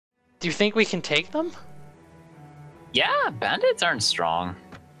Do you think we can take them? Yeah, bandits aren't strong.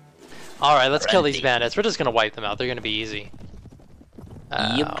 All right, let's kill these bandits. We're just gonna wipe them out. They're gonna be easy.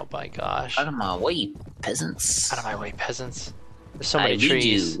 Oh my gosh! Out of my way, peasants. Out of my way, peasants. There's so many trees.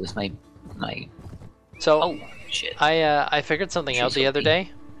 I lead you with my. So, oh shit! I figured something out the other day.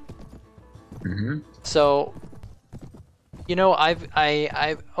 So, you know,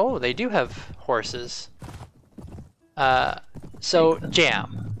 oh, they do have horses. So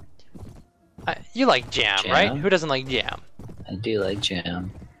jam. You like jam, right? Who doesn't like jam? I do like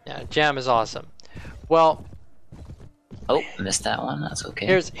jam. Yeah, jam is awesome. Well, oh, missed that one. That's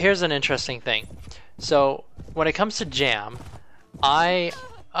okay. Here's an interesting thing. So when it comes to jam, I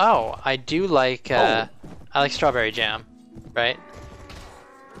do like I like strawberry jam, right?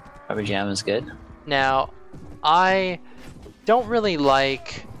 Strawberry jam is good. Now, I don't really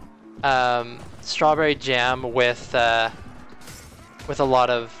like strawberry jam with a lot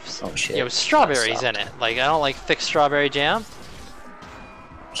of strawberries in it. Like, I don't like thick strawberry jam.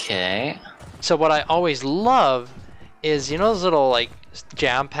 Okay. So what I always love is, you know, those little like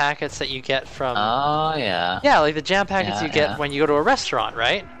jam packets that you get from. Oh yeah. Yeah, like the jam packets you get when you go to a restaurant,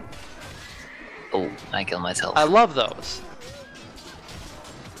 right? Oh, I killed myself. I love those.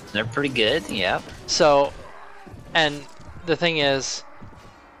 They're pretty good. Yep. So, and the thing is,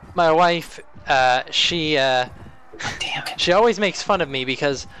 my wife, she always makes fun of me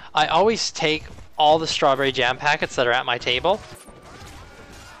because I always take all the strawberry jam packets that are at my table.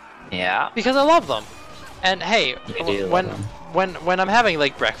 Yeah. Because I love them. And hey, when I'm having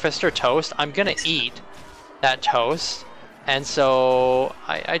like breakfast or toast, I'm gonna eat that toast, and so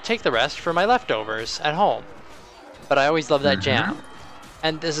I take the rest for my leftovers at home. But I always love that jam.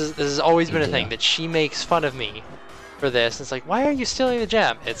 And this has always been a thing that she makes fun of me for this. It's like, why are you stealing the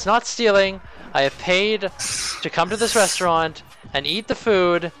jam? It's not stealing. I have paid to come to this restaurant and eat the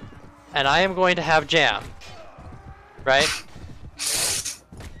food, and I am going to have jam. Right?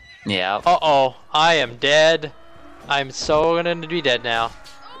 Yeah. Uh-oh, I am dead. I'm so gonna be dead now.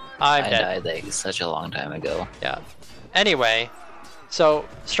 I'm dead. I died like such a long time ago. Yeah. Anyway, so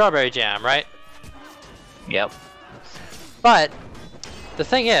strawberry jam, right? Yep. But the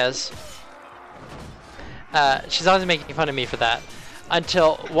thing is, she's always making fun of me for that.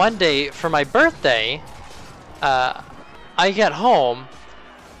 Until one day for my birthday, I get home,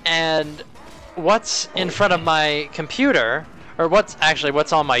 and what's in front of my computer, or what's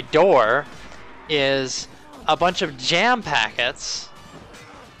on my door, is a bunch of jam packets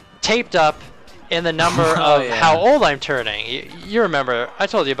taped up in the number of how old I'm turning. You remember, I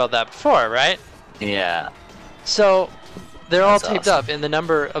told you about that before, right? Yeah. So they're all taped up in the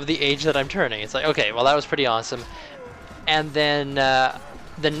number of the age that I'm turning. It's like, okay, well, that was pretty awesome. And then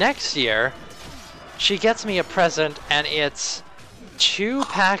the next year, she gets me a present, and it's 2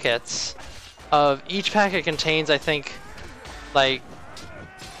 packets of, each packet contains, I think, like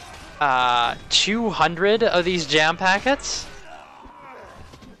 200 of these jam packets.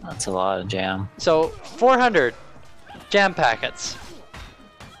 That's a lot of jam. So 400 jam packets.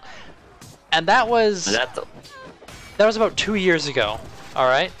 And that was about 2 years ago. All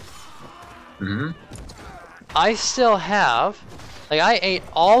right. I still have, like, I ate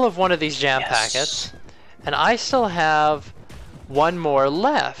all of one of these jam packets, and I still have one more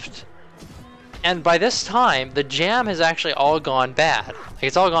left. And by this time, the jam has actually all gone bad. Like,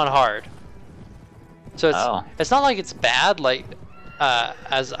 it's all gone hard. So it's not like it's bad, like,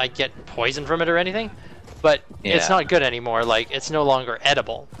 as I get poison from it or anything, but it's not good anymore. Like, it's no longer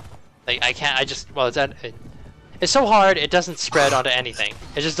edible. Like, it's so hard, it doesn't spread onto anything.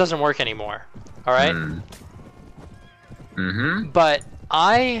 It just doesn't work anymore. All right? But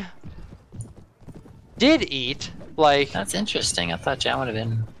I did eat, like... That's interesting. I thought jam would have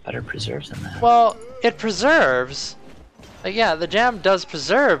been better preserved than that. Well, it preserves. Like, yeah, the jam does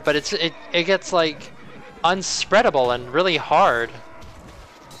preserve, but it gets, like, unspreadable and really hard.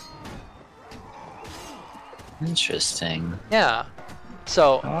 Interesting. Yeah.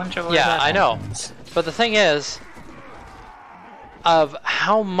 So, yeah, I know. But the thing is, of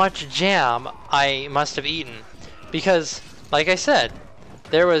how much jam I must have eaten. Because, like I said,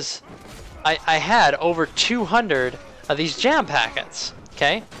 there was... I had over 200 of these jam packets,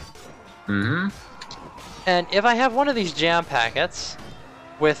 okay? And if I have one of these jam packets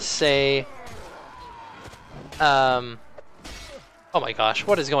with, say... oh my gosh,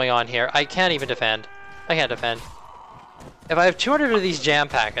 what is going on here? I can't even defend. I can't defend. If I have 200 of these jam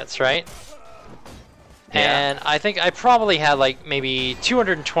packets, right? And I think I probably had like maybe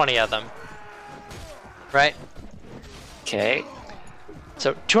 220 of them. Right? Okay.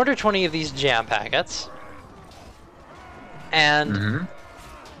 So 220 of these jam packets. And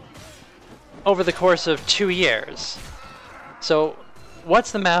over the course of 2 years. So,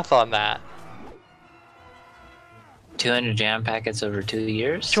 what's the math on that? 200 jam packets over 2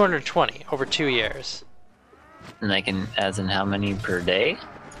 years? 220 over 2 years. And like as in how many per day?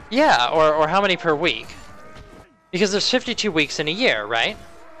 Yeah, or how many per week? Because there's 52 weeks in a year, right?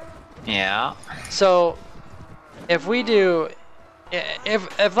 Yeah. So, if we do,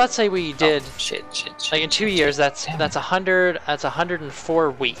 if let's say we did, shit, like in 2 years, that's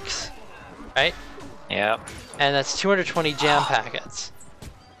 104 weeks, right? Yep. And that's 220 jam packets.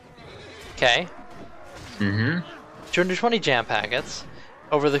 Okay. 220 jam packets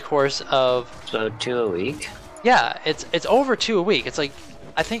over the course of. So 2 a week. Yeah, it's over 2 a week. It's like,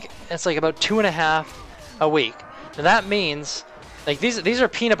 I think it's like about 2.5 a week. And that means, like these are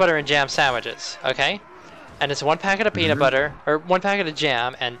peanut butter and jam sandwiches, okay? And it's 1 packet of peanut butter, or 1 packet of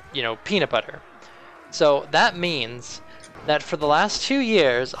jam and, you know, peanut butter. So that means that for the last 2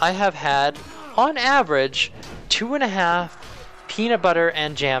 years, I have had, on average, 2.5 peanut butter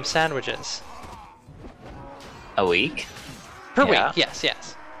and jam sandwiches. A week? Per week,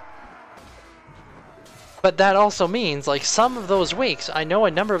 yes. But that also means, like, some of those weeks, I know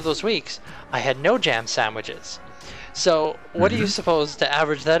a number of those weeks, I had no jam sandwiches. So, what do you suppose, to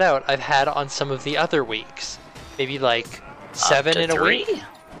average that out, I've had on some of the other weeks? Maybe like 7 in a week?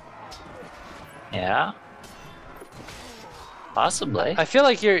 Yeah. Possibly. I feel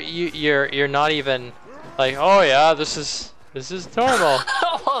like you're not even like, oh yeah, this is normal.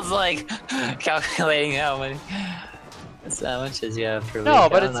 I was like calculating how many sandwiches you have per week. No,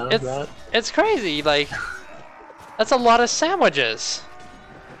 but it's crazy. Like, that's a lot of sandwiches.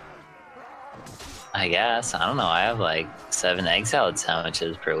 I guess. I don't know. I have like 7 egg salad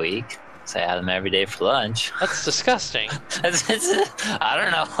sandwiches per week. So I have them every day for lunch. That's disgusting. I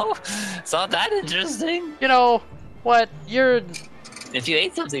don't know. It's not that interesting. You know what? If you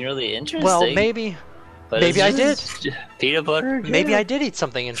ate something really interesting. Well, maybe I did. Peanut butter? Maybe I did eat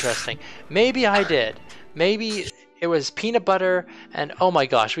something interesting. Maybe I did. Maybe it was peanut butter and oh my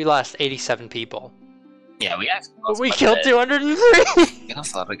gosh, we lost 87 people. Yeah, we actually lost We killed 203! We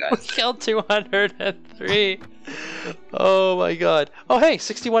lost a lot of guys. We killed 203. Oh my god. Oh hey,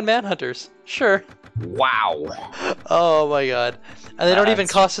 61 manhunters. Sure. Wow. Oh my god. And they don't even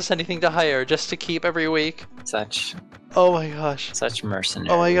cost us anything to hire, just to keep every week. Such Oh my gosh. Such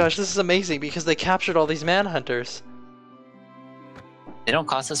mercenaries. Oh my gosh, this is amazing because they captured all these manhunters. They don't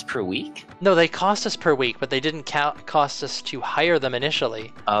cost us per week? No, they cost us per week, but they didn't cost us to hire them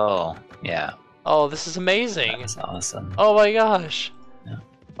initially. Oh, yeah. Oh, this is amazing. That's awesome. Oh my gosh. Yeah.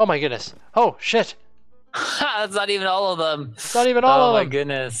 Oh my goodness. Oh, shit. That's not even all of them. It's not even all of them. Oh my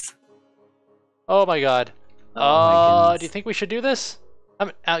goodness. Oh my god. Oh my goodness. Do you think we should do this?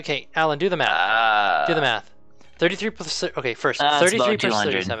 Okay, Alan, do the math. Do the math. 33 plus... Okay, first. 33 plus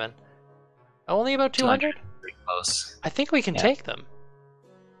 37. Only about 200? Pretty close. I think we can take them.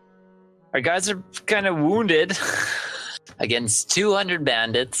 Our guys are kind of wounded against 200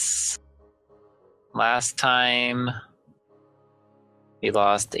 bandits. Last time we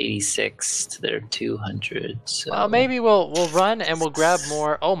lost 86 to their 200. So Well, maybe we'll run and we'll grab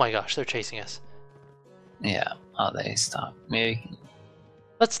more. Oh my gosh, they're chasing us. yeah. Oh, they stopped. Maybe.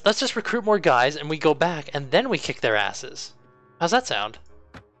 Let's just recruit more guys and we go back and then we kick their asses. How's that sound?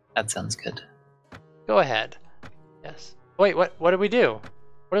 That sounds good. Go ahead. Yes. Wait, what did we do?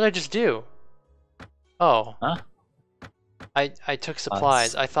 What did I just do? Oh. Huh? I took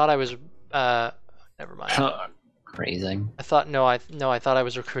supplies. I thought I was never mind. Raising. I thought I thought I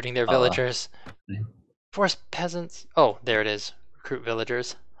was recruiting their villagers. Force peasants. Oh, there it is. Recruit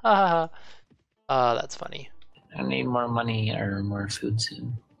villagers. Ha ha. That's funny. I need more money or more food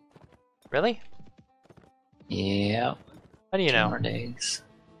soon. Really? Yeah. How do you know? 2 more days.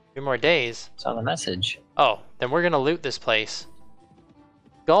 2 more days? Saw the message. Oh, then we're gonna loot this place.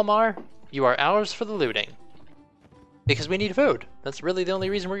 Gulmar, you are ours for the looting. Because we need food. That's really the only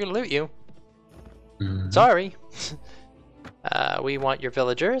reason we're gonna loot you. Sorry. We want your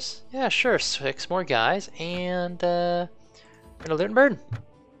villagers. Yeah, sure. 6 more guys. And we're gonna loot and burn.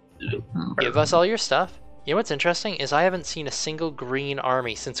 Give us all your stuff. You know what's interesting is I haven't seen a single green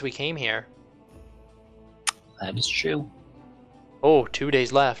army since we came here. That is true. Oh, 2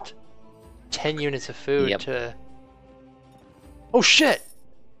 days left. 10 units of food to... Oh shit!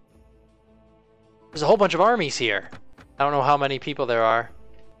 There's a whole bunch of armies here. I don't know how many people there are.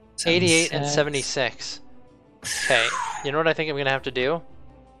 88 and 76. Okay, you know what I think I'm gonna have to do?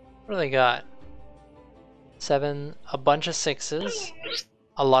 What do they got? 7, a bunch of 6s,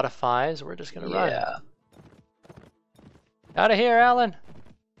 a lot of 5s. We're just gonna run. Out of here, Alan!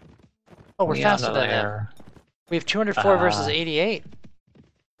 Oh, we're faster than them. We have 204 versus 88. Do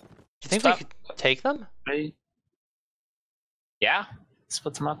you think we could take them? Yeah.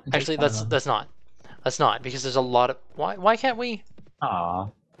 Split them up. Actually, that's not. That's not, because there's a lot of... Why can't we? Aw.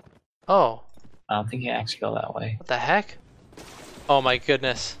 Oh. I don't think you actually go that way. What the heck? Oh my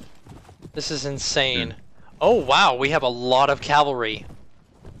goodness. This is insane. Oh wow, we have a lot of cavalry.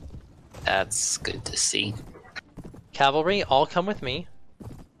 That's good to see. Cavalry, all come with me.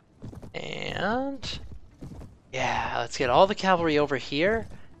 And... yeah, let's get all the cavalry over here,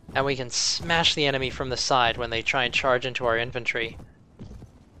 and we can smash the enemy from the side when they try and charge into our infantry.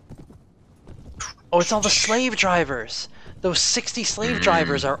 Oh, it's all the slave drivers! Those 60 slave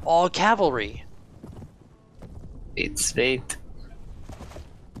drivers are all cavalry. It's fate.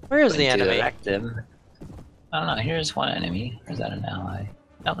 Where is the enemy? Direct them. I don't know, here's one enemy. Or is that an ally?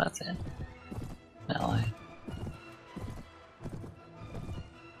 No, that's it. An ally.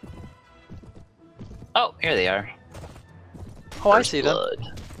 Oh, here they are. Oh, I see them.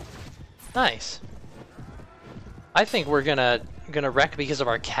 Blood. Nice. I think we're gonna wreck because of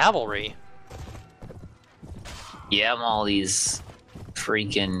our cavalry. Yeah, I'm all these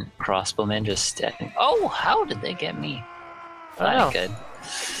freaking crossbowmen just stacking. Oh, how did they get me? I don't know. Good.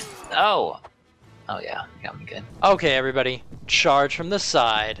 Oh. Oh yeah, got me good. Okay, everybody, charge from the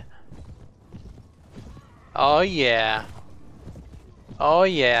side. Oh yeah. Oh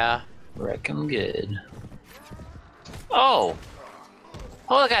yeah. Wreck 'em good. Oh!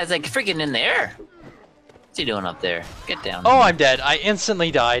 Oh, the guy's like freaking in the air. What's he doing up there? Get down. Oh, I'm dead. I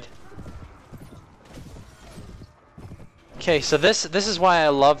instantly died. Okay, so this is why I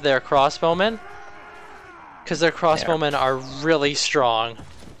love their crossbowmen. Because their crossbowmen are really strong.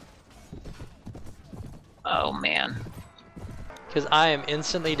 Oh man. Because I am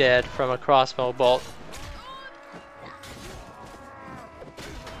instantly dead from a crossbow bolt.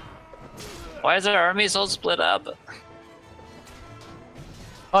 Why is our army so split up?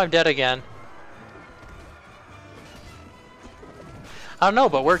 Oh, I'm dead again. I don't know,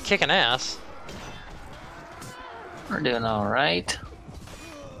 but we're kicking ass. We're doing alright.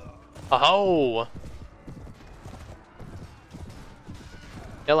 Oh!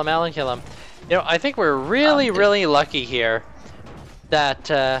 Kill him, Alan, kill him. You know, I think we're really lucky here that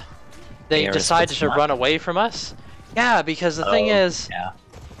they decided to run away from us. Yeah, because the thing is,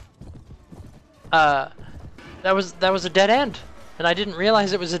 that was a dead end, and I didn't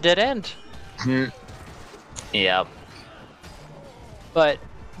realize it was a dead end. Yep. But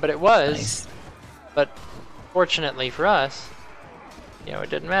it was. Nice. But fortunately for us, you know, it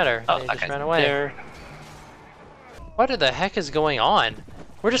didn't matter. Oh, they just ran away. What the heck is going on?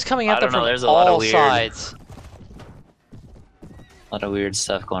 We're just coming at them from all sides. A lot of weird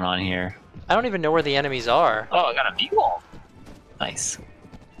stuff going on here. I don't even know where the enemies are. Oh, I got a mule. Nice.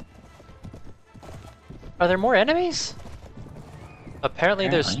 Are there more enemies? Apparently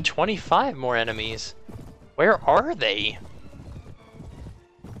there's 25 more enemies. Where are they?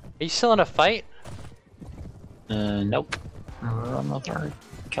 Are you still in a fight? Nope. Another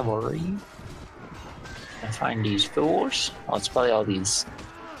cavalry. I find these fools. Oh, it's probably all these.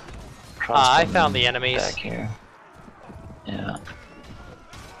 I found the enemies. Back here. Yeah.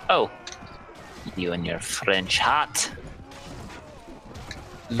 Oh. You and your French hat.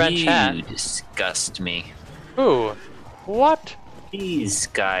 French hat? You disgust me. Ooh. What? These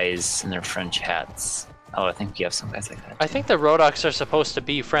guys and their French hats. Oh, I think you have some guys like that. I think the Rodoks are supposed to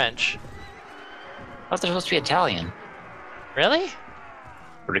be French. Oh, they're supposed to be Italian. Really?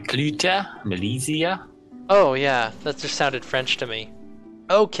 Recluta, Milizia. Oh yeah, that just sounded French to me.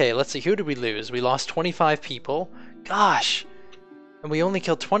 Okay, let's see, who did we lose? We lost 25 people. Gosh! And we only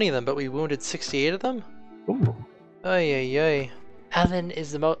killed 20 of them, but we wounded 68 of them? Ooh. Ay ay ay. Alan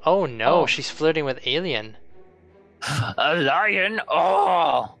is the most... Oh no, she's flirting with Alien. A lion?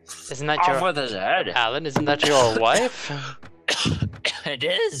 Oh! Isn't that your... Off with his head. Alan, isn't that your wife? It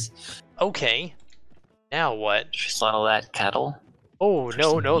is. Okay. Now what? Should we slaughter that cattle? Oh,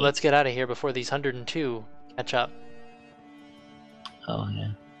 no, let's get out of here before these 102 catch up. Oh,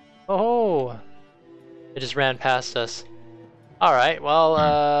 yeah. Oh! It just ran past us. Alright,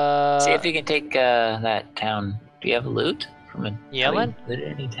 well, See if you can take that town. Do you have loot? From a... Yellen?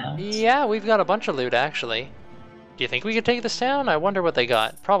 Looted any towns? Yeah, we've got a bunch of loot, actually. Do you think we could take this town? I wonder what they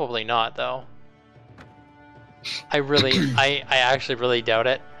got. Probably not, though. I actually really doubt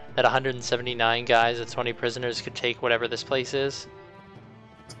it. That 179 guys with 20 prisoners could take whatever this place is.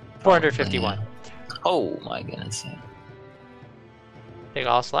 451. Oh my goodness. Yeah. Take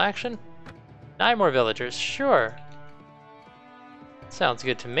hostile action. 9 more villagers, sure. Sounds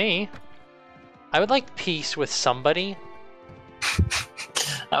good to me. I would like peace with somebody.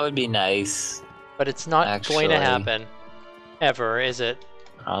 That would be nice. But it's not going to happen. Ever, is it?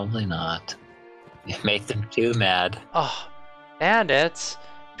 Probably not. You made them too mad. Oh, bandits.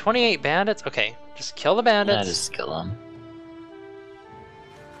 28 bandits? Okay, just kill the Yeah, bandits. just kill them.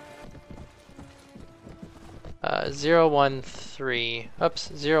 013.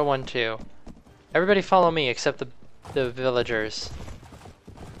 Oops, 012. Everybody follow me except the villagers.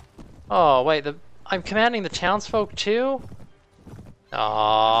 Oh, wait, I'm commanding the townsfolk too?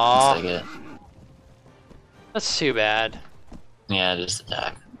 Aww. Looks like it. That's too bad. Yeah, just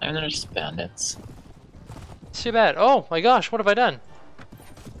attack. I mean, they're just bandits. It's too bad. Oh my gosh, what have I done?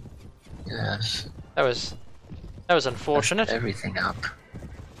 Yes. That was unfortunate. Messed everything up.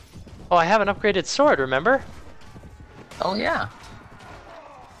 Oh, I have an upgraded sword, remember? Oh yeah.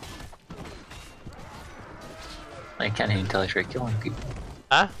 I can't even tell if you're killing people.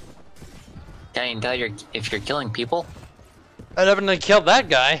 Huh? Can't even tell if you're killing people. I definitely killed that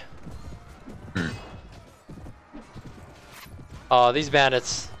guy. Hmm. Oh, these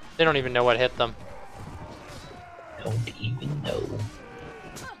bandits, they don't even know what hit them. Don't even know.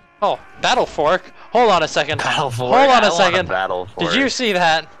 Oh, battle fork. Hold on a second. Battle fork. Hold on I a want second. battle fork. Did you see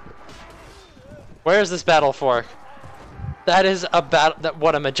that? Where's this battle fork? That is a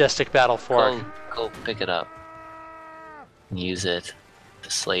what a majestic battle fork. Go pick it up. And use it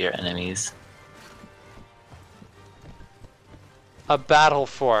to slay your enemies. A battle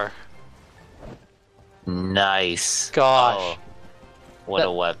fork. Nice. Gosh. Oh, what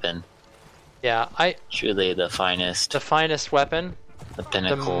a weapon. Yeah, Truly the finest. the finest weapon. The The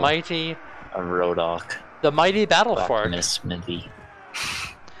pinnacle mighty of Rodok. battle fork. Miss Smithy.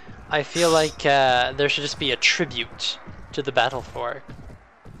 I feel like there should just be a tribute to the battle fork.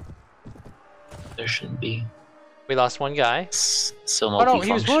 There should be. We lost one guy. So Oh no,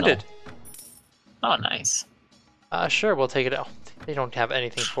 he was multifunctional. wounded. Oh, nice. Sure, we'll take it. Oh, they don't have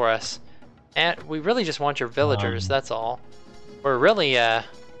anything for us. And we really just want your villagers, that's all. We're really,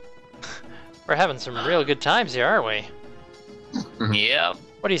 we're having some real good times here, aren't we? Yep.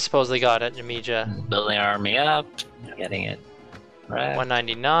 What do you suppose they got at Nemija? Building our army up. Getting it. Right.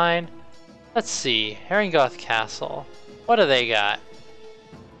 199. Let's see, Herringoth Castle. What do they got?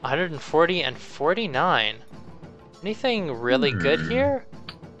 140 and 49. Anything really good here?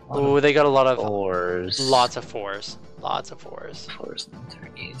 Ooh, they got a lot of fours. lots of fours. Lots of fours. Fours and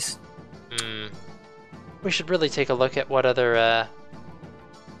threes. We should really take a look at what other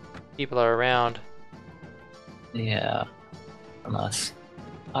people are around. Yeah. From us.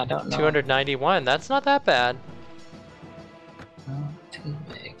 I don't know. 291. That's not that bad. Not too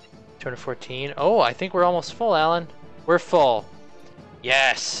big. 214. Oh, I think we're almost full, Alan. We're full.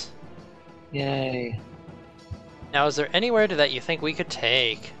 Yes. Yay. Now, is there anywhere that you think we could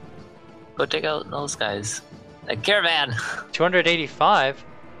take? Go take out those guys. A caravan. 285.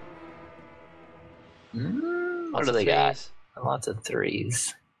 What Lots do of they got? threes. Lots of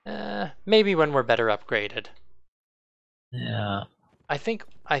threes. Maybe when we're better upgraded. Yeah. I think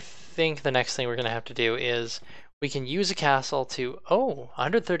the next thing we're gonna have to do is we can use a castle to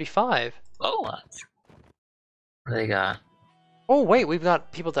 135. Oh, what do they got? Oh wait, we've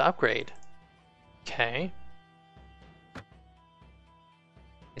got people to upgrade. Okay.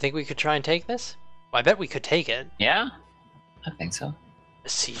 You think we could try and take this? Well, I bet we could take it. Yeah, I think so.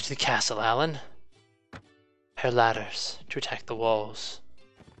 Besiege the castle, Alan. Prepare ladders to attack the walls.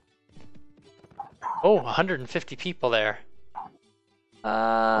 Oh, 150 people there.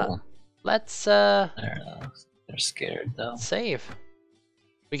 Cool. Let's They're scared though. save.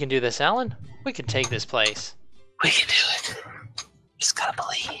 We can do this, Alan. We can take this place. We can do it. Just gotta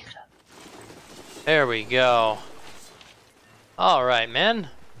believe. There we go. All right, men.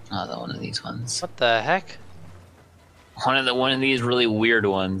 Another one of these ones. What the heck? One of these really weird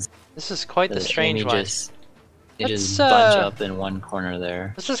ones. This is quite the strange one. They just Let's, bunch up in one corner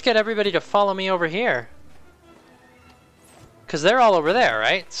there. Let's just get everybody to follow me over here. Because they're all over there,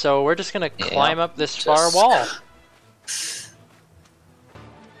 right? So we're just going to climb up this far wall.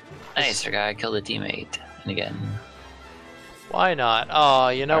 Nice, our guy killed a teammate. And again, Why not? Oh,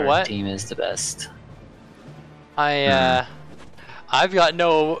 you know our what? team is the best. I've got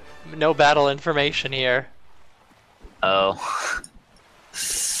no battle information here. Oh.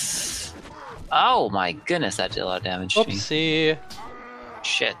 Oh my goodness, that did a lot of damage to me. Oopsie.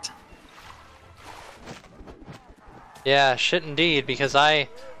 Shit. Yeah, shit indeed, because I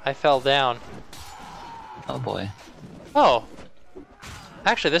fell down. Oh boy. Oh.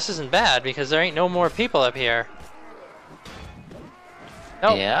 Actually, this isn't bad, because there ain't no more people up here.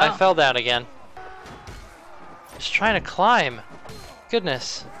 Nope, Yeah. I fell down again. Just trying to climb.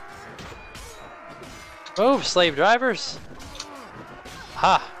 Goodness. Move, slave drivers.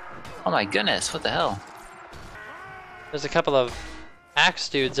 Ha. Oh my goodness, what the hell? There's a couple of axe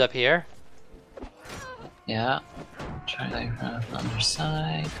dudes up here. Yeah. Try that from the other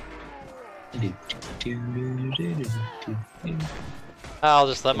side. I'll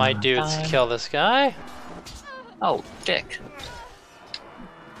just let my dudes kill this guy. Oh, dick.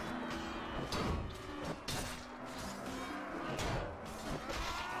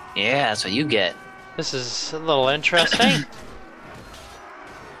 Yeah, that's what you get. This is a little interesting.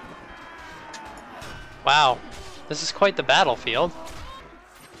 Wow, this is quite the battlefield.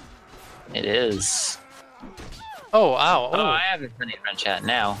 It is. Oh, ow. Oh, I have a funny front chat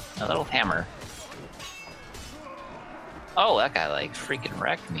now. A little hammer. Oh, that guy like freaking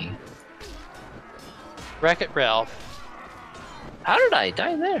wrecked me. Wreck-It Ralph. How did I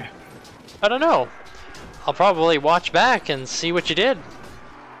die there? I don't know. I'll probably watch back and see what you did.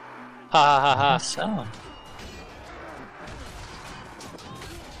 Ha ha ha ha. So.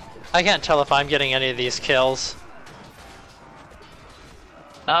 I can't tell if I'm getting any of these kills.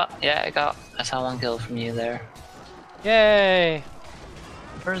 Oh, yeah, I saw one kill from you there. Yay!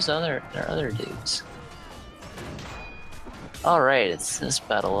 Where's there are other dudes? Alright, it's this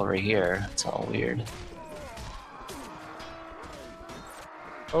battle over here. It's all weird.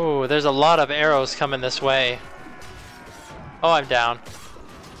 Oh, there's a lot of arrows coming this way. Oh, I'm down.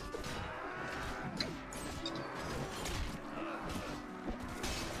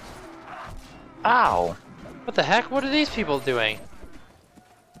 Ow! What the heck? What are these people doing?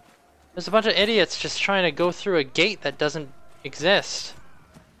 There's a bunch of idiots just trying to go through a gate that doesn't exist.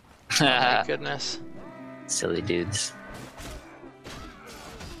 Oh my goodness. Silly dudes.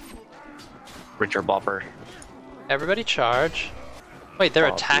 Richard Bopper. Everybody charge. Wait, they're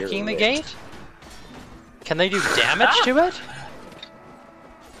attacking the gate? Can they do damage to it?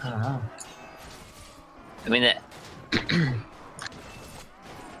 I don't know. I mean,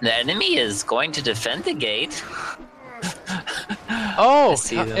 the enemy is going to defend the gate. Oh,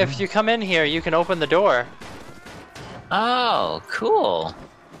 if you come in here, you can open the door. Oh, cool.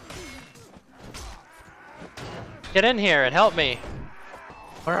 Get in here and help me.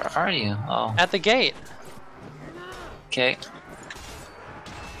 Where are you? Oh. At the gate. Okay.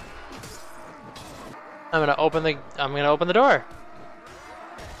 I'm gonna open the door.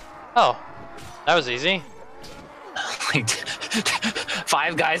 Oh, that was easy. Like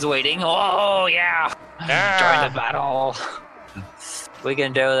 5 guys waiting. Oh yeah. Join the battle. We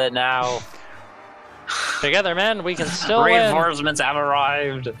can do it now. Together, man, we can still win. Reinforcements have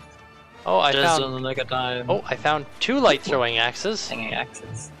arrived. Oh, I Just found. in the nick of time. Oh, I found 2 light throwing axes. Hanging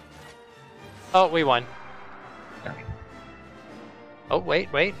axes. Oh, we won. Okay. Oh,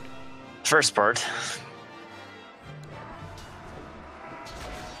 wait. First part.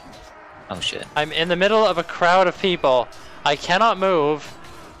 Oh shit. I'm in the middle of a crowd of people. I cannot move.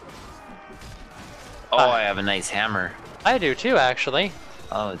 Oh, I have a nice hammer. I do too, actually.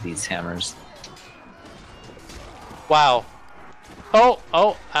 Oh, these hammers. Wow. Oh,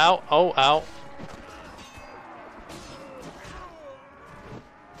 ow, ow.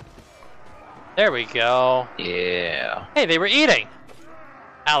 There we go. Yeah. Hey, they were eating.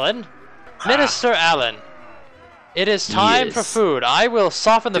 Alan. Minister Alan. It is time for food. I will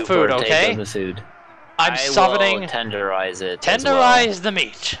soften the food, okay? The food. I'm softening. Will tenderize it. Tenderize the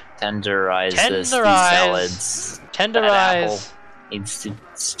meat. Tenderize these salads. Tenderize.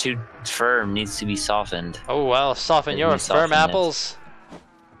 It's too firm. Needs to be softened. Oh well, soften your firm apples.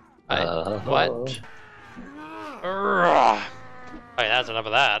 What? Alright, that's enough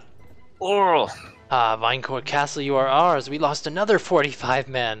of that. Oh. Vinecourt Castle, you are ours. We lost another 45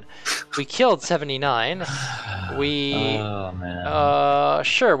 men. We killed 79. We... Oh, man.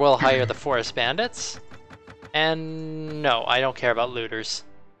 Sure, we'll hire the forest bandits. And no, I don't care about looters.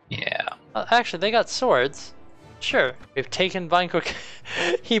 Yeah. Actually, they got swords. Sure, we've taken Vinecourt...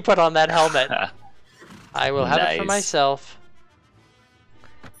 He put on that helmet. I will have it for myself.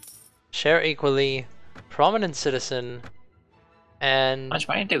 Share equally. Prominent citizen. And how much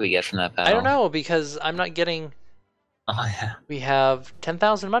money did we get from that battle? I don't know, because I'm not getting... Oh, yeah. We have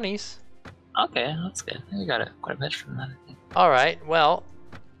 10,000 monies. Okay, that's good. We got quite a bit from that, I think. Alright, well...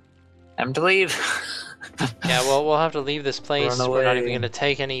 Time to leave. Yeah, well, we'll have to leave this place. Run away. We're not even going to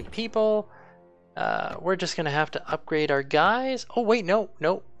take any people. We're just going to have to upgrade our guys. Oh, wait, no.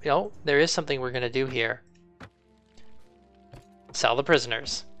 There is something we're going to do here. Sell the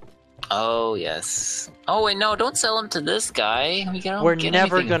prisoners. Oh, yes. Oh, wait, no, don't sell them to this guy. We're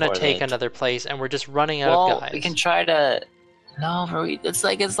never going to take another place, and we're just running out of guys. We can try to... No, it's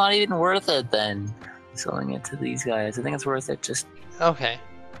like it's not even worth it, then. Selling it to these guys. I think it's worth it just... Okay.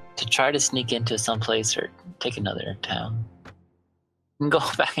 To try to sneak into some place or take another town. And go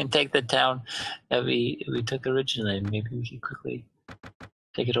back and take the town that we took originally. Maybe we could quickly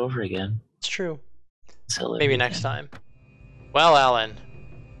take it over again. It's true. Sell Maybe next time. Well, Alan,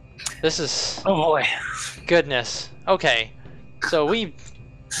 this is... Oh boy. Goodness. Okay. So we...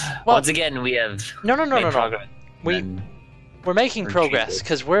 Well, once again, we have no. progress. We're making progress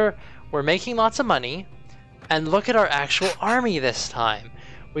because we're making lots of money, and look at our actual army this time.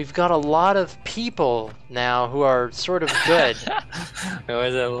 We've got a lot of people now who are sort of good. We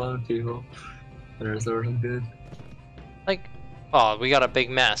always have a lot of people that are sort of good. Like, oh, we got a big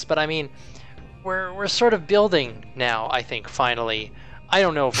mess, but I mean, we're sort of building now. I think finally. I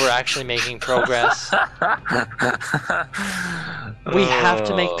don't know if we're actually making progress. We have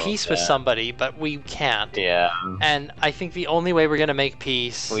to make peace with somebody, but we can't. Yeah. And I think the only way we're gonna make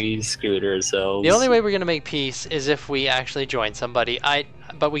peace... We screwed ourselves. The only way we're gonna make peace is if we actually join somebody.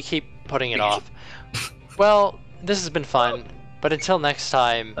 But we keep putting it off. Well, this has been fun, but until next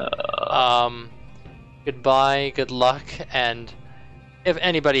time, goodbye, good luck, and if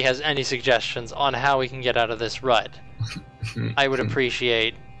anybody has any suggestions on how we can get out of this rut, I would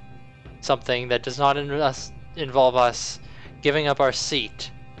appreciate something that does not involve us giving up our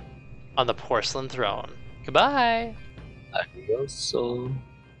seat on the porcelain throne. Goodbye! Adios.